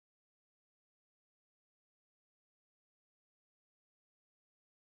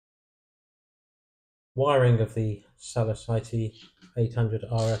wiring of the Salus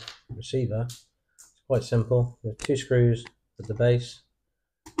IT800 RF receiver is quite simple. There are two screws at the base,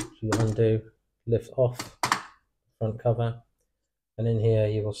 which you undo, lift off the front cover, and in here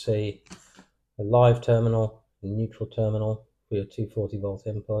you will see a live terminal, a neutral terminal for your 240 volt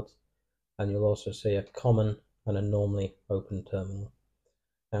input, and you'll also see a common and a normally open terminal.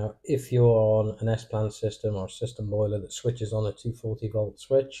 Now, if you're on an S-plan system or a system boiler that switches on a 240 volt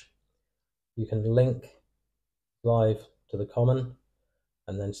switch, you can link live to the common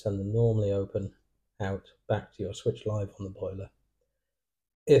and then send the normally open out back to your switch live on the boiler.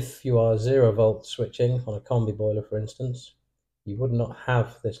 If you are 0 volt switching on a combi boiler, for instance, you would not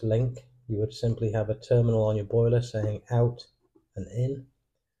have this link. You would simply have a terminal on your boiler saying out and in,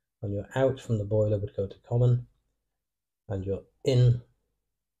 and your out from the boiler would go to common, and your in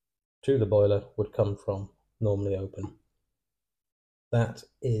to the boiler would come from normally open. That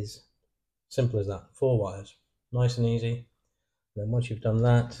is simple as that. 4 wires, nice and easy. And then once you've done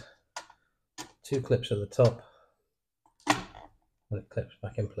that, 2 clips at the top, and it clips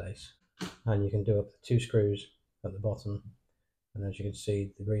back in place. And you can do up to 2 screws at the bottom, and as you can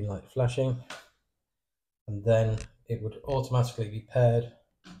see, the green light flashing, and then it would automatically be paired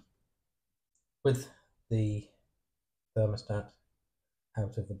with the thermostat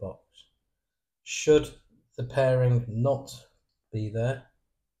out of the box. Should the pairing not be there,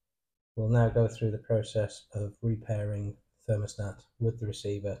 we'll now go through the process of repairing the thermostat with the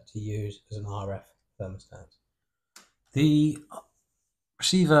receiver to use as an RF thermostat. The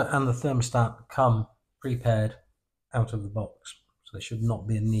receiver and the thermostat come pre-paired out of the box, so there should not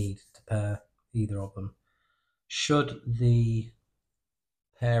be a need to pair either of them. Should the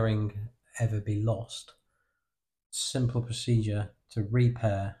pairing ever be lost, simple procedure to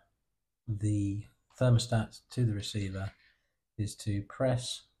repair the thermostat to the receiver is to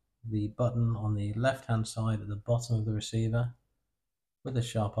press the button on the left hand side at the bottom of the receiver with a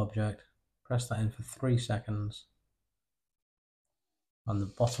sharp object, press that in for 3 seconds, and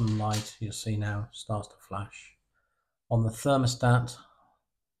the bottom light you'll see now starts to flash. On the thermostat,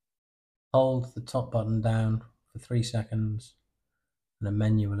 hold the top button down for 3 seconds and a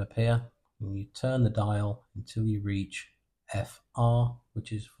menu will appear, and you turn the dial until you reach FR,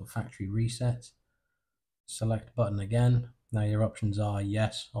 which is for factory reset. Select button again. Now your options are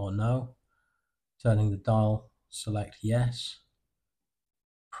yes or no. Turning the dial, select yes.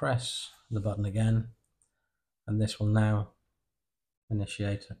 Press the button again, and this will now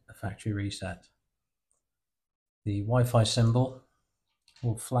initiate a factory reset. The Wi-Fi symbol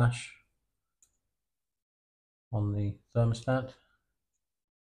will flash on the thermostat.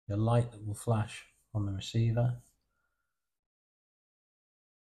 Your light will flash on the receiver.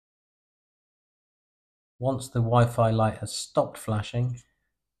 Once the Wi-Fi light has stopped flashing,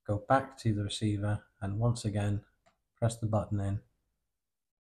 go back to the receiver and once again press the button in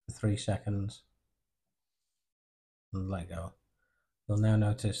for 3 seconds and let go. You'll now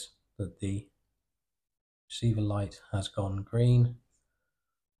notice that the receiver light has gone green,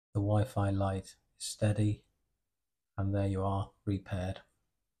 the Wi-Fi light is steady, and there you are, repaired.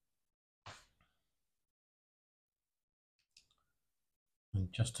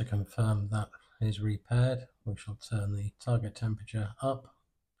 And just to confirm that is repaired, we shall turn the target temperature up,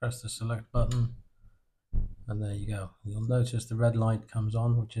 press the select button, and there you go. You'll notice the red light comes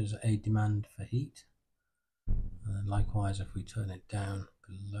on, which is a demand for heat. And then likewise, if we turn it down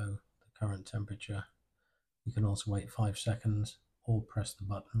below the current temperature, you can also wait 5 seconds or press the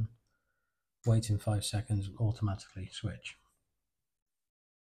button. Waiting 5 seconds will automatically switch.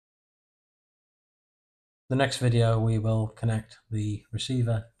 The next video we will connect the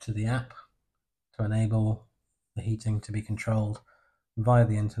receiver to the app to enable the heating to be controlled via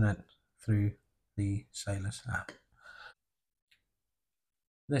the internet through the Salus app.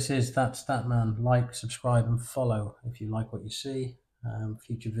 This is That Statman. Like, subscribe and follow if you like what you see.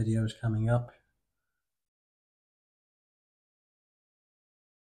 Future videos coming up.